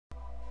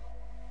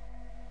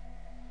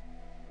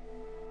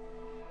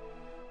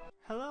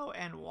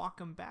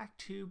welcome back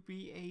to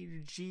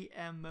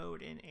BAGM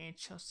mode in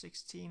NHL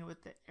 16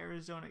 with the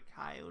Arizona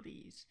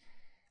Coyotes.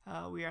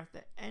 We are at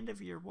the end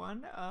of year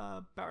one,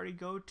 about to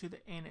go to the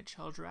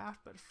NHL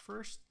Draft, but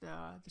first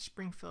the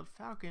Springfield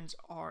Falcons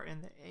are in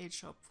the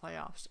AHL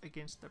Playoffs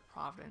against the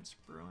Providence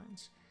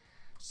Bruins.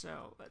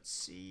 So let's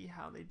see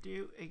how they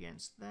do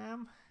against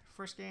them.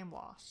 First game,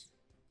 loss.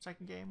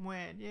 Second game,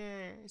 win.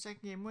 Yay!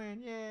 Second game,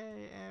 win.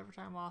 Yay! Every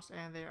time lost,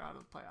 and they're out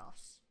of the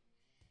playoffs.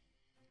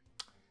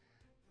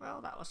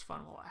 Well, that was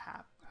fun while it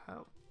happened.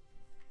 Oh.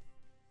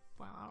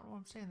 Wow, I don't know what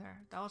I'm saying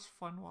there. That was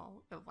fun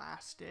while it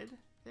lasted.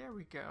 There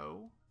we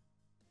go.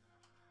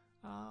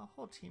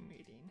 Whole team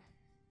meeting.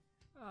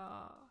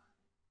 A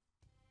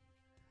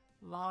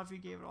lot of you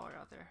gave it all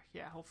out there.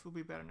 Yeah, hopefully it'll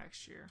be better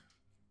next year.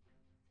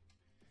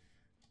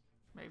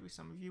 Maybe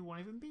some of you won't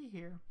even be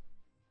here.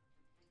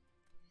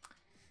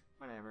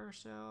 Whatever,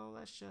 so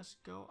let's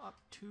just go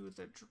up to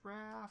the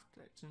draft.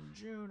 It's in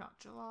June,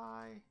 not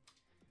July.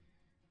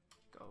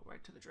 Go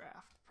right to the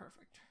draft.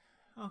 Perfect.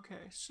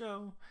 Okay,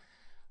 so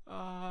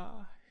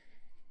I've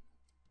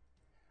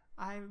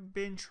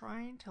been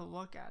trying to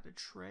look at a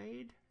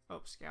trade.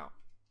 Oh, scout.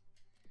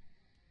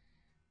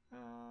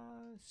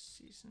 Let's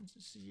see, since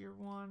this is year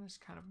one, it's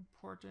kind of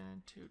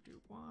important to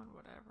do one,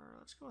 whatever.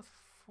 Let's go with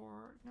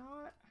 4. You know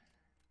what?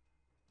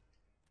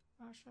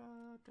 Let's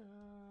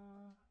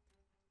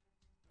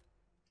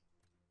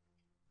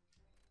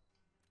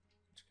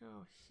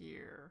go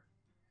here.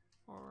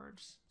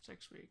 Forwards,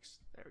 6 weeks.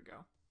 There we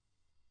go.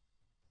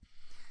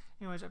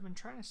 Anyways, I've been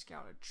trying to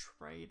scout a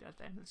trade at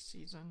the end of the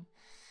season.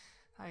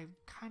 I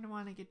kind of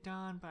want to get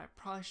done, but I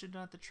probably should have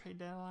done at the trade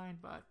deadline,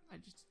 but I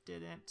just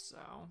didn't,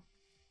 so.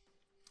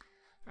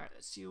 Alright,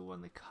 let's see who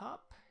won the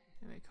cup.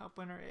 And the cup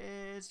winner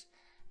is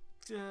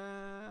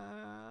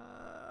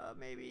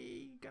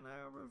maybe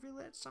gonna reveal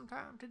it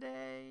sometime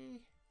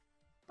today.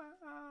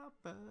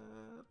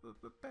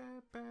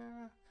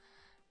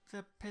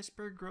 The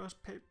Pittsburgh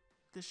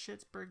the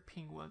Schittsburg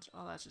Penguins.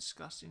 Oh, that's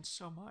disgusting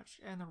so much.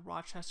 And the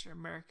Rochester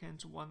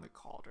Americans won the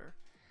Calder.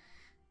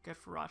 Good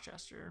for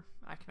Rochester.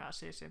 I cannot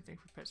say the same thing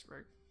for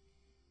Pittsburgh.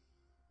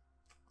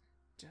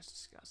 Just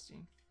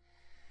disgusting.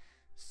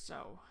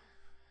 So,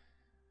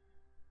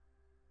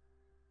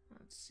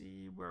 let's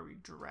see where we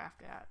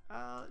draft at.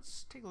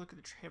 Let's take a look at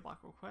the trade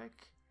block real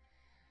quick.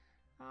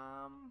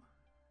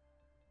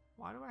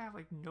 Why do I have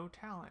like no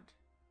talent?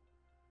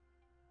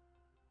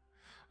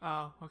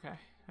 Oh, okay.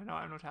 I know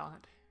I have no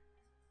talent.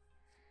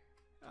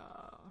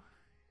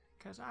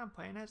 Because I'm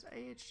playing as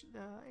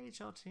the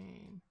AHL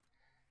team.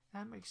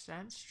 That makes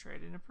sense.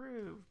 Trade and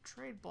approve.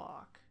 Trade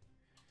block.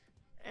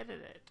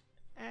 Edit it.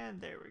 And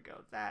there we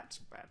go. That's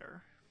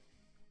better.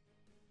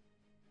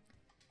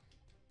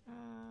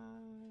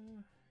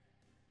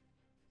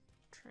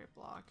 Trade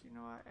block. You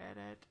know what?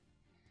 Edit.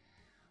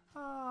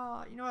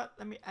 You know what?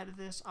 Let me edit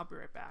this. I'll be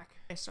right back.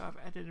 Okay, so I've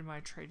edited my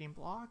trading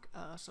block.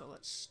 So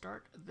let's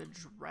start the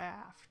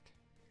draft.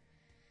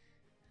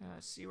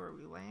 Let's see where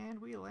we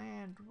land. We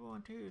land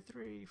 1, 2,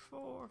 3,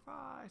 4,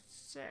 5,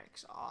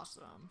 6.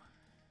 Awesome.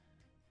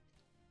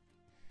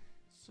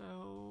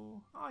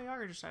 So, oh,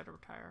 Yager decided to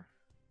retire.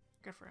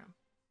 Good for him.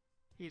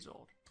 He's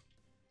old.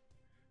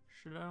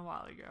 Should have done a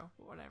while ago,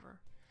 but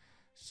whatever.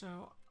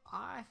 So,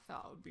 I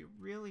thought would be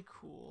really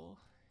cool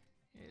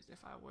is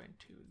if I went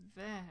to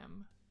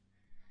them.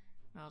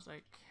 And I was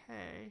like,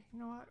 hey, you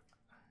know what?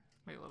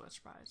 Maybe a little bit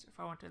surprised. If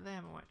I went to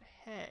them and went,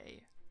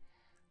 hey,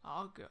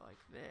 I'll go like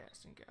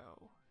this and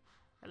go,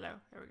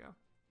 hello, there we go.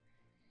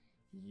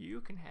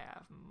 You can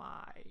have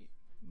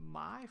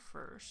my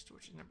first,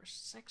 which is number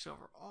 6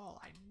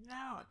 overall. I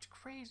know, it's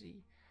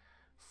crazy.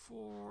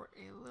 For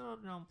a little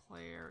known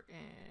player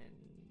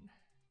in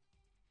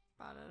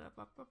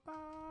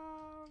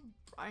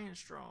Brian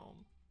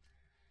Strome.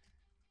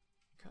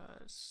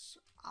 Because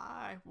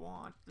I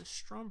want the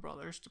Strome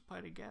brothers to play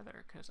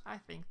together, because I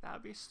think that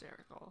would be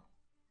hysterical.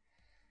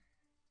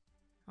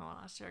 Well,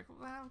 not hysterical.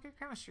 Well, have good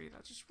chemistry.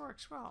 That just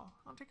works well.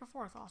 I'll take a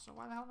 4th also.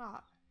 Why the hell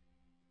not?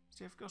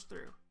 See if it goes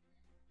through.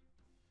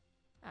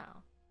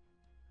 Oh.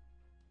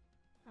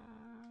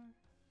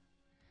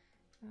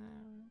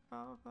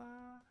 Blah, blah,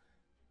 blah.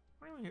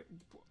 What do you mean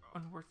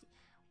unworthy?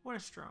 What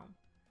is Strome?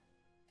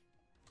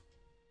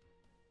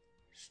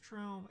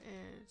 Strome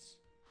is...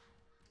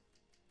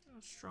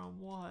 Strome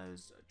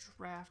was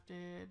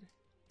drafted.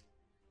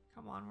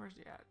 Come on, where's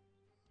he at?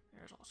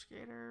 There's all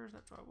skaters.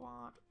 That's what I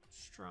want.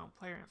 Strome,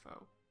 player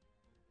info.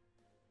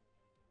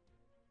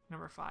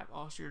 Number 5.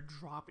 Oh, so you're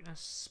dropping a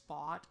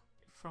spot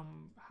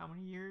from how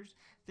many years?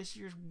 This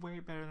year's way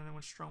better than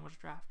when Strome was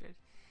drafted.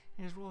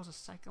 And his role as a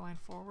second line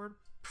forward.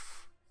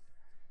 Pff,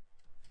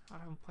 I'd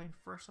have him playing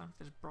first line with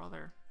his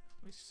brother.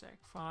 He's sick.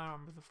 Fine, I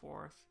remember the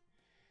 4th.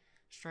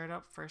 Straight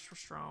up, first for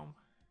Strome.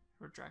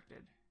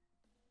 Rejected.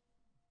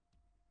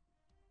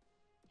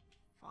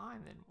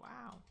 Fine then,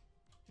 wow.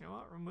 You know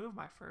what? Remove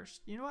my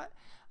first. You know what?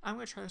 I'm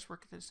going to try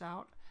work this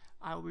out.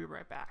 I will be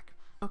right back.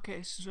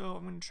 Okay, so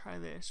I'm going to try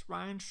this.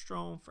 Ryan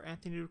Strome for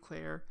Anthony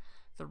Duclair.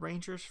 The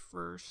Rangers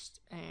first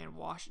and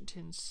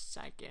Washington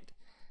second.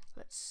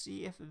 Let's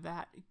see if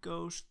that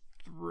goes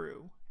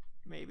through.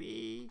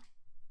 Maybe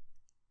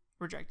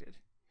rejected.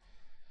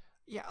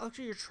 Yeah, look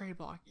at your trade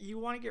block.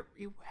 You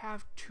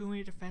have too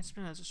many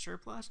defensemen as a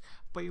surplus,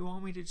 but you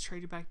want me to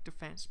trade you back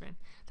defensemen.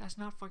 That's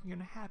not fucking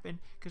gonna happen,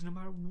 because no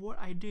matter what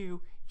I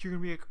do, you're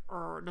gonna be like,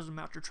 it doesn't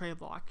match your trade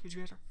block, because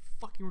you guys are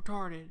fucking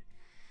retarded.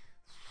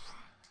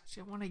 See,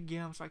 I want to get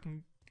him so I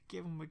can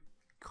give him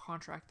a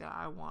contract that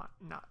I want,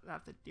 not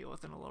have to deal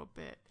with in a little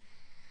bit.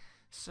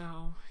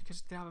 So,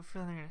 because I have a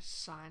feeling they're gonna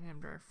sign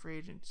him during free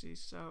agency.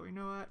 So, you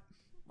know what?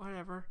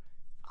 Whatever.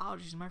 I'll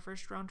just use my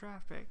first round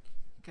draft pick.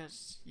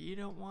 Because you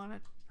don't want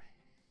it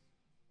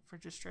for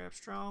just straight up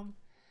Strom.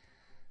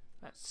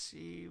 Let's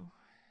see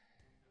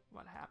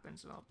what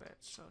happens in a little bit.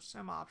 So,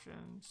 some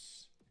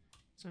options.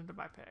 Send to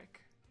my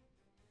pick.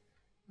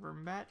 We're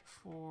met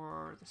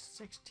for the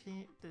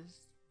 16th, the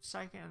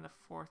 2nd, and the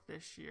 4th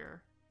this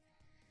year.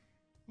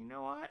 You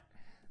know what?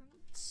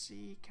 Let's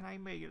see. Can I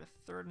make it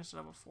a 3rd instead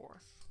of a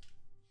 4th?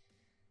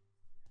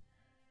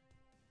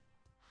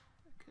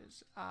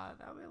 Because that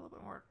would be a little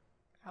bit more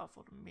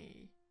helpful to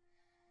me.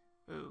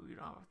 Ooh, you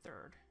don't have a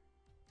 3rd.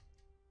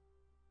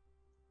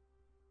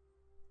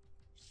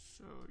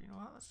 So, you know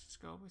what? Let's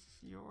just go with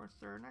your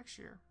 3rd next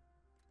year.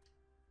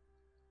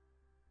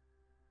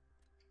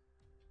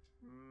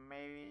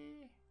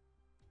 Maybe.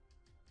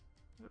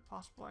 Is it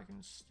possible I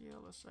can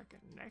steal the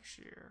 2nd next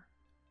year?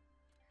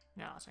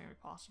 No, that's not gonna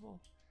be possible.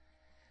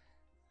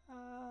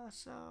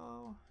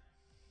 So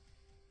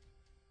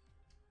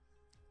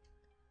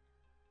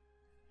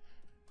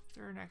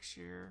 3rd next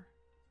year.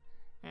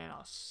 And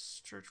I'll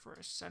search for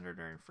a center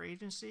during free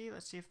agency.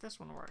 Let's see if this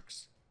one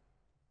works.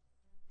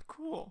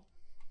 Cool.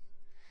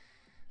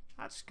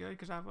 That's good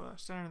because I have a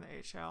center in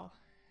the AHL.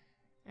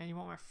 And you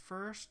want my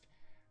 1st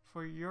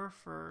for your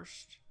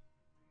 1st.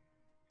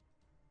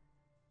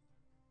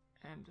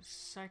 And the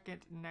 2nd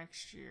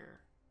next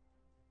year.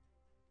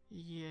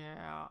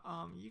 Yeah,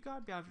 you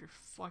gotta be out of your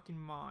fucking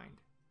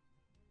mind.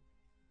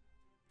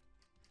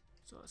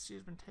 So let's see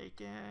who's been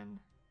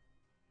taken.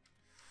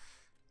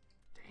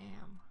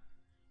 Damn.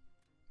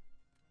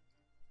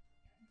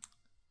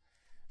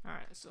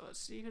 Alright, so let's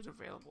see who's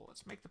available.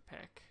 Let's make the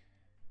pick.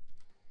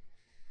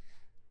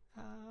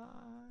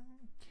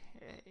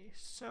 Okay,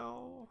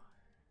 so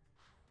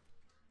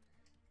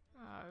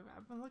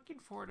I've been looking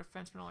for a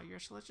defenseman all year,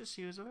 so let's just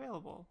see who's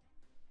available.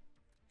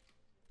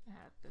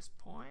 At this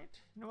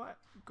point, you know what?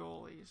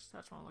 Goalies.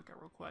 That's what I want to look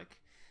at real quick.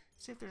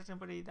 See if there's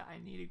anybody that I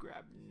need to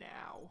grab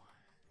now.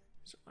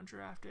 So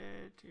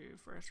undrafted to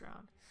 1st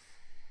round.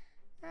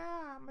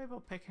 Yeah, maybe I'll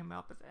pick him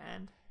up at the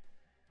end.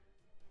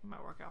 It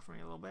might work out for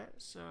me a little bit.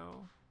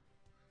 So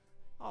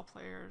all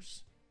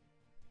players.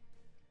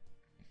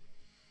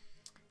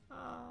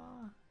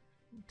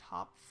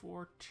 Top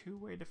 4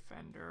 two-way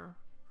defender.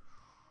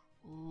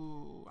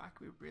 Ooh, that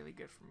could be really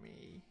good for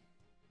me.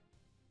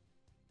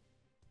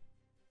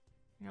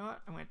 You know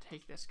what? I'm going to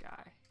take this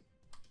guy.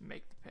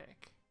 Make the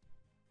pick.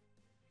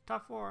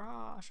 Top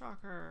 4.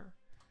 Shocker.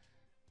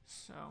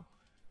 So,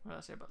 what did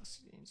I say about the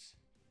Sedins?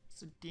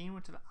 So, Dean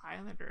went to the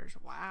Islanders.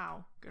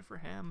 Wow. Good for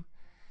him.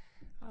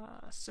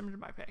 Similar to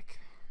my pick.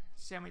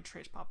 See how many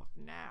trades pop up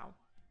now.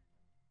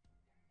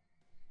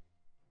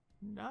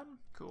 None?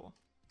 Cool.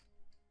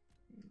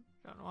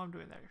 Don't know what I'm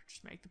doing there.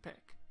 Just make the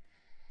pick.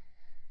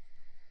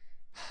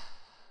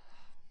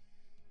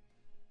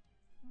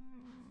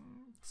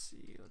 Let's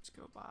see. Let's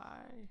go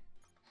by.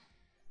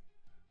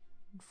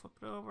 Flip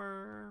it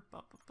over.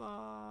 Ba ba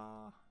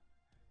ba.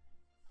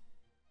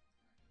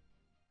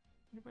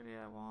 Anybody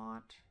I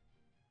want?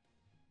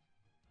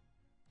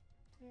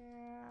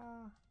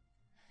 Yeah.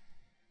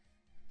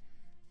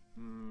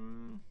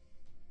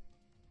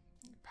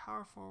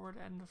 Power forward,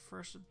 end of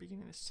 1st,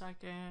 beginning of the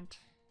 2nd.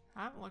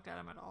 I haven't looked at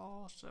him at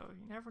all, so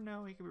you never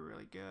know. He could be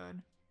really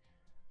good.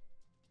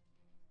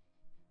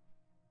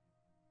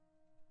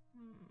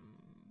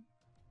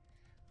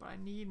 But I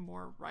need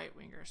more right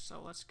wingers,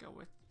 so let's go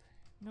with.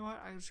 You know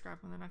what? I just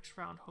grab him in the next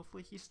round.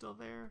 Hopefully he's still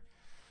there.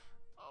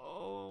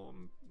 Oh,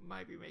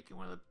 might be making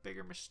one of the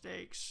bigger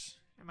mistakes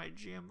in my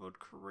GM mode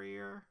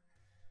career.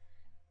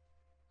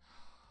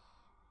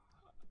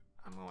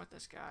 I'm going with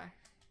this guy.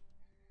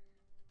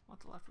 I want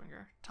the left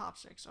winger. Top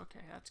 6.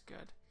 Okay, that's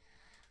good.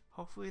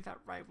 Hopefully that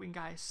right wing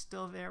guy is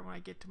still there when I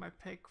get to my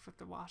pick for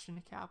the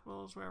Washington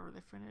Capitals, wherever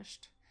they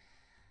finished.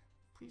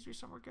 Please be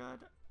somewhere good.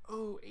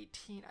 Oh,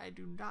 18. I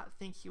do not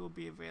think he will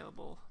be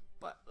available,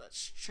 but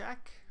let's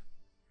check.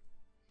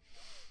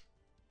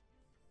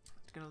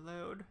 It's going to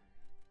load.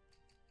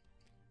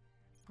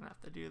 I'm going to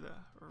have to do the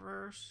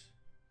reverse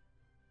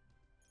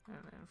and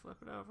then flip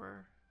it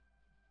over.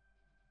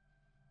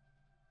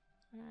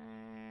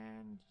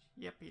 And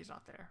yep, he's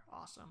not there.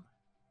 Awesome.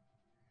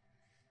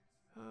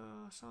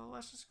 So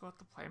let's just go with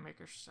the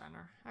playmaker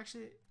center.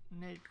 Actually,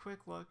 Nate,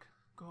 quick look.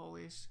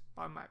 Goalies.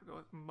 But I might go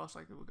with, most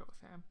likely we'll go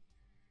with him.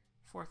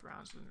 4th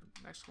round, so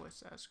the next goalie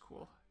says,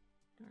 cool.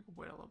 Gonna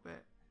wait a little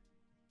bit.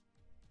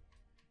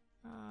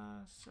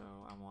 So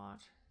I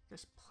want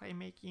this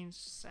playmaking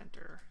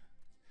center.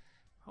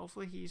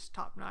 Hopefully he's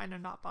top 9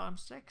 and not bottom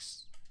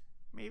 6.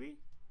 Maybe?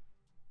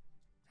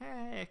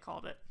 Hey, I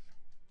called it.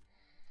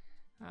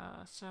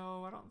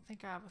 So I don't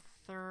think I have a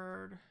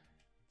third.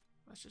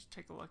 Let's just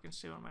take a look and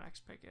see what my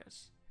next pick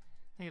is.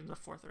 I think it's the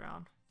 4th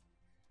round.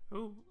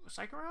 Ooh,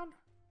 second round?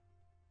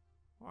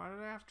 Why did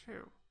I have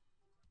 2?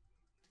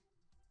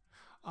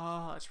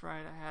 Oh, that's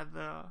right. I had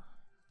the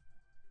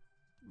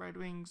Red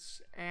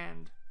Wings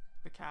and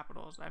the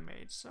Capitals I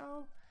made.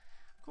 So,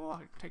 cool. I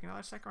can take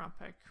another second round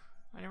pick.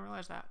 I didn't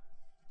realize that.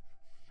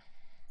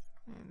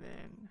 And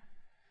then,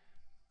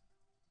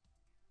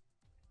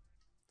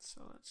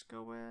 so let's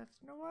go with,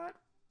 you know what?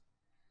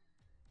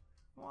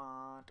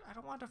 I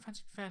don't want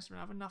defensive defensemen.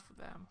 I have enough of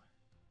them.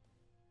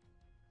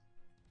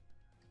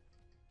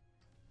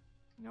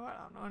 You know what?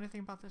 I don't know anything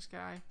about this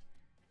guy.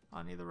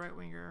 I'll need the right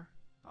winger.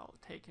 I'll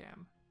take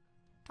him.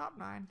 Top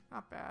 9,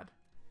 not bad.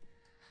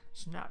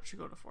 So now it should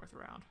go to 4th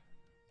round.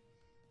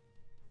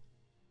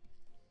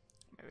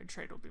 Maybe a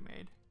trade will be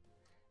made.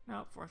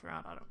 No, 4th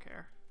round, I don't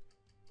care.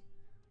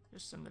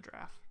 Just in the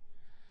draft.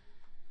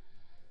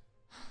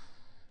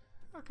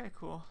 Okay,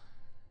 cool.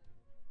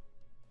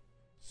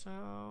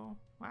 So,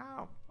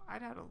 wow,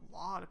 I'd had a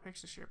lot of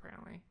picks this year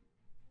apparently.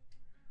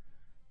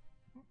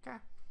 Okay,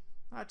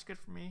 that's good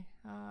for me.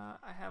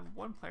 I have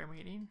 1 player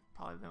meeting.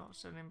 Probably they won't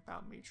say anything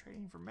about me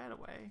trading for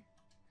Medaway.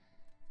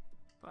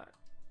 But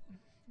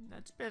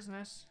that's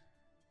business.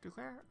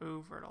 Duclair?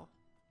 Ooh, Vertil.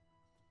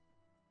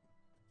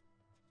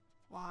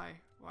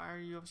 Why? Why are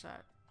you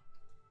upset?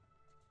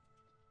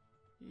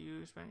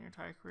 You spent your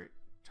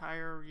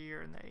entire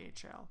year in the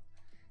AHL.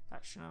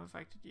 That shouldn't have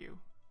affected you.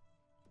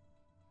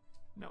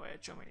 No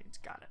AHL meetings.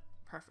 Got it.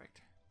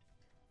 Perfect.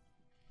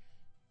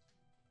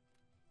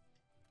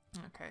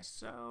 Okay,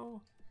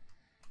 so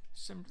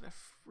sim to the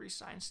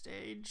re-sign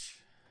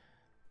stage.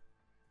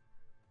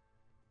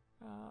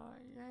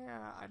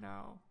 Yeah, I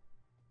know.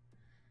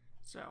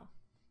 So,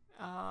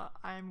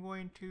 I'm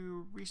going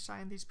to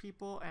re-sign these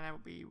people, and I will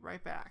be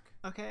right back.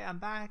 Okay, I'm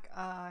back.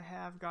 I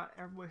have got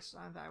everybody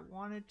signed that I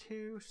wanted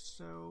to,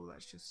 so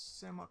let's just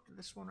sim up to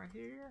this one right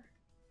here.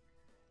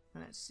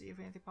 And let's see if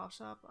anything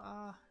pops up.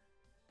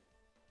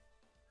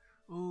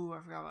 Ooh, I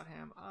forgot about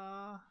him.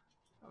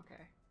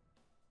 Okay.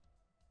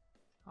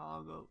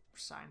 I'll go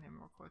sign him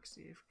real quick,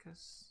 Steve,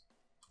 because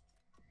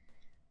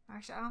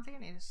actually, I don't think I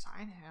need to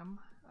sign him.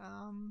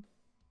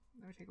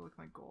 Let me take a look at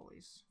my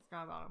goalies.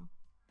 Forgot about him.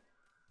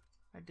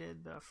 I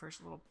did the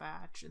first little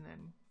batch, and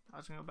then I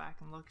was gonna go back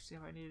and look see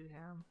if I needed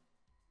him.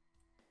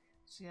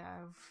 So yeah, I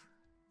have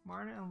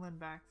Martin and Lynn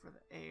back for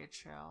the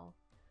AHL,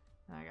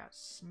 and I got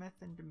Smith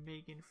and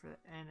Demigan for the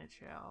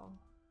NHL,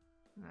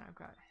 and then I've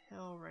got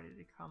Hill ready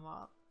to come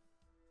up.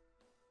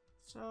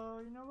 So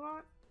you know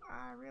what?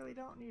 I really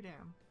don't need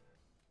him.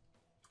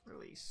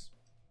 Release.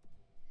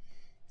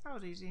 That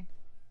was easy.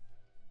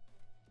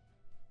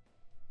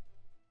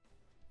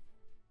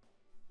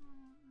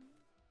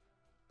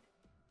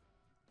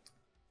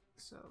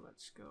 So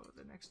let's go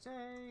the next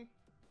day.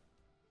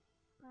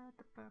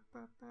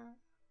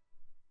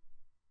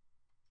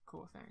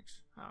 Cool,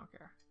 thanks. I don't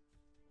care.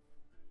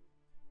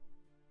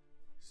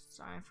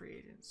 Sign free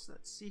agents.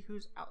 Let's see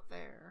who's out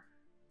there.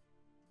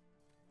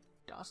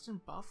 Dustin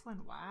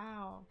Bufflin,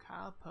 wow.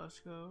 Kyle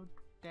Posko,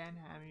 Dan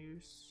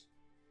Hamuse,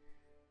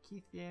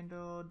 Keith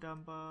Yandel,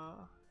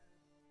 Dumba.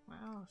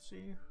 Wow,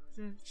 see who's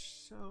in.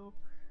 So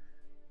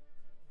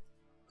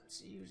let's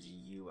see who's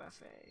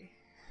UFA.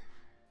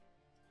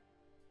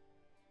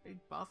 Big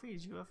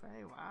Buffy's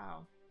UFA,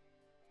 wow.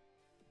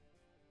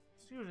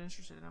 See who's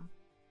interested in him.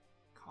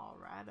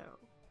 Colorado.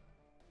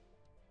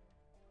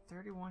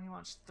 31, he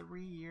wants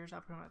 3 years. I'll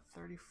put him at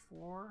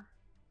 34.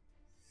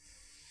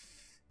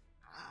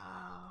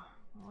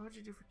 What would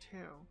you do for 2?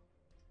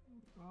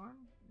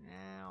 1?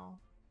 No.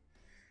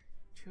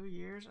 2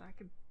 years? I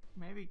could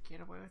maybe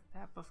get away with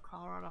that, but if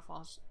Colorado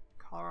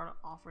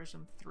offers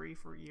him 3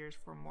 years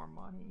for more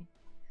money,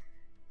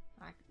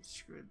 I could be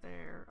screwed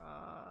there.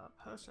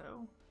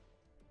 Poso.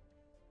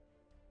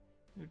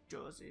 New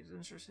Jersey is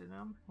interested in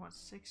him. He wants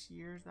 6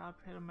 years. That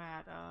would put him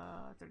at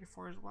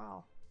 34 as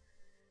well.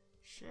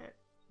 Shit.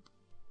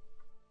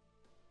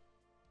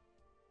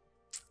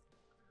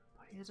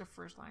 But he is a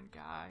first line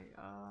guy.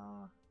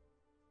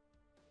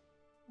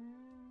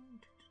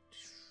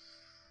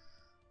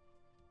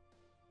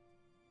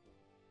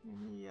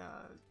 Any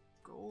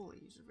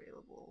goalies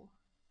available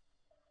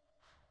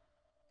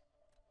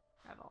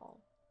at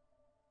all?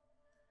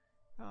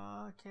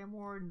 Cam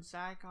Ward and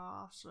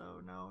Zakov,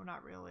 so no,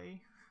 not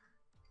really.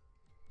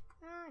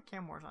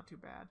 Cam Ward's not too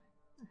bad.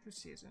 Who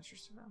sees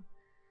interested in him?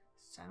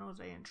 San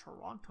Jose and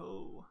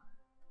Toronto.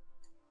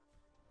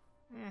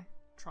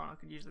 Toronto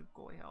could use the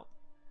goalie help.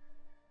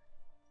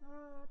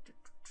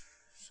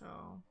 So,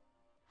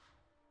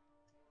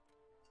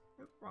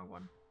 nope, wrong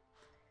one.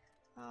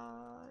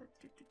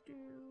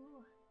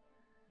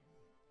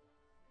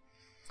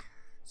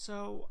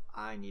 So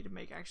I need to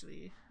make,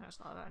 actually, I just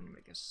thought I need to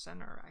make a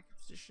center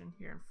acquisition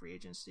here in free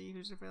agency.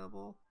 Who's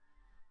available?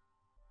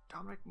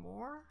 Dominic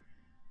Moore?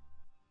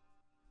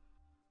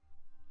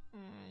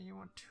 You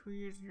want 2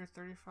 years and you're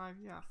 35?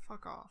 Yeah,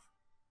 fuck off.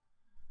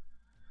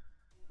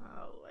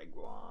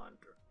 Legrand.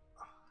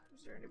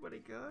 Is there anybody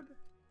good?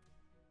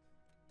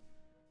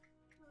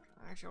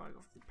 Actually, I want to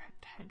go for the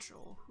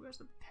potential. Who has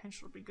the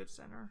potential to be good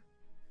center?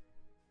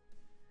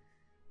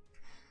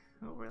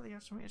 Oh, really?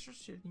 Have somebody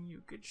interested in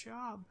you. Good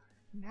job.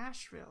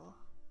 Nashville.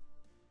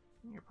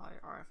 You're probably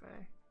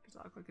RFA because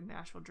I look like a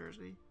Nashville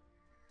jersey.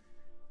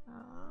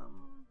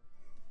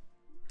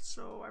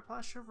 So I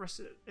probably should have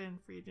rested in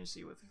free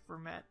agency with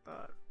Vermette,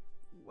 but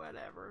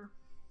whatever.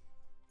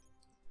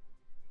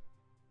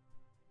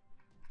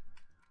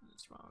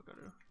 That's what I'll go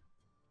to.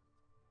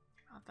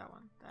 Not that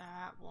one.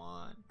 That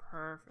one.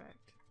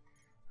 Perfect.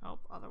 Oh,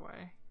 other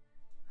way.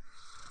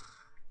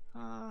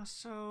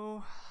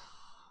 So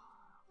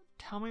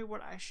tell me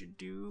what I should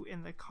do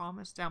in the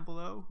comments down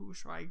below. Who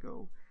should I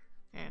go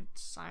and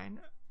sign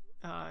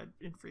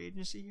in free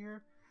agency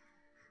here?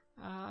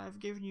 I've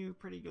given you a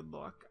pretty good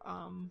look.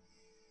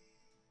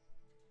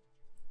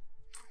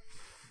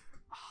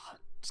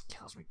 This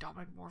kills me.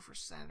 Dominic Moore for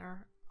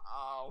center.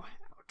 Oh,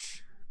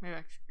 ouch. Maybe I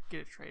should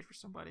get a trade for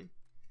somebody.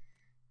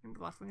 Maybe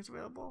left wing is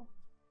available.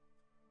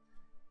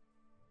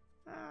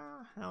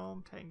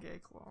 Helm,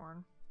 Tenge,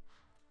 Clorn.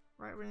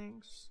 Right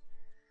wings.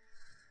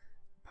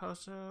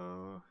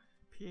 Poso,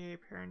 PA,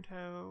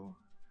 Parento.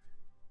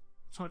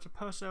 So it's a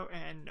Poso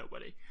and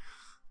nobody.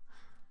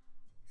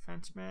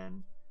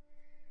 Defenseman.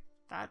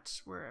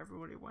 That's where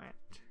everybody went.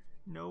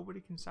 Nobody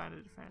can sign a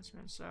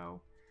defenseman,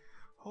 so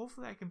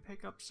hopefully I can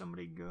pick up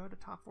somebody good, a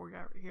top 4 guy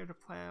right here to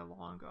play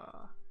along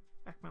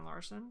Ekman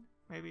Larson.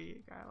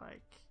 Maybe a guy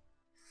like...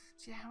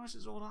 See, how much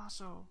is old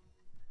also?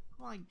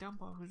 I like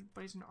Dumbo,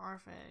 but he's an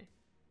RFA.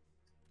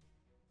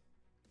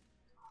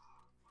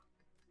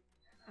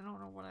 I don't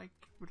know what I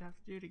would have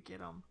to do to get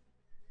him.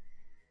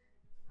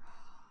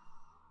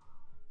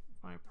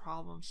 My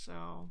problem,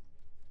 so...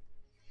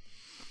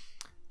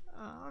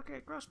 okay,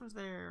 Grossman's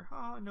there.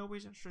 Oh,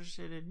 nobody's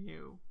interested in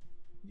you.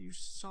 You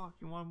suck.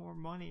 You want more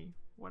money.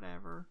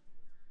 Whatever.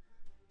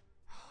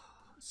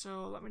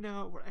 So let me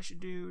know what I should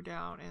do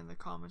down in the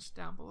comments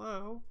down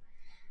below.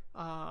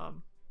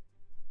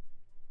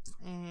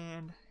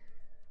 And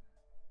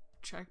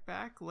check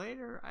back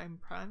later. I'm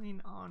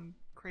planning on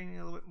creating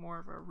a little bit more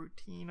of a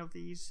routine of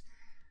these.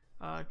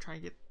 Try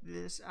and get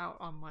this out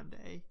on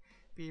Monday.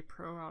 Be a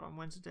pro out on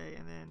Wednesday.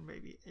 And then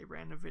maybe a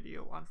random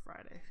video on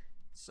Friday.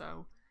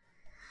 So...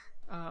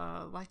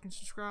 like and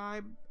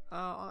subscribe,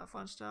 all that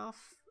fun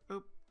stuff.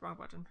 Oop, wrong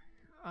button.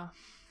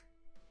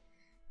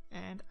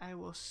 And I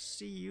will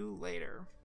see you later.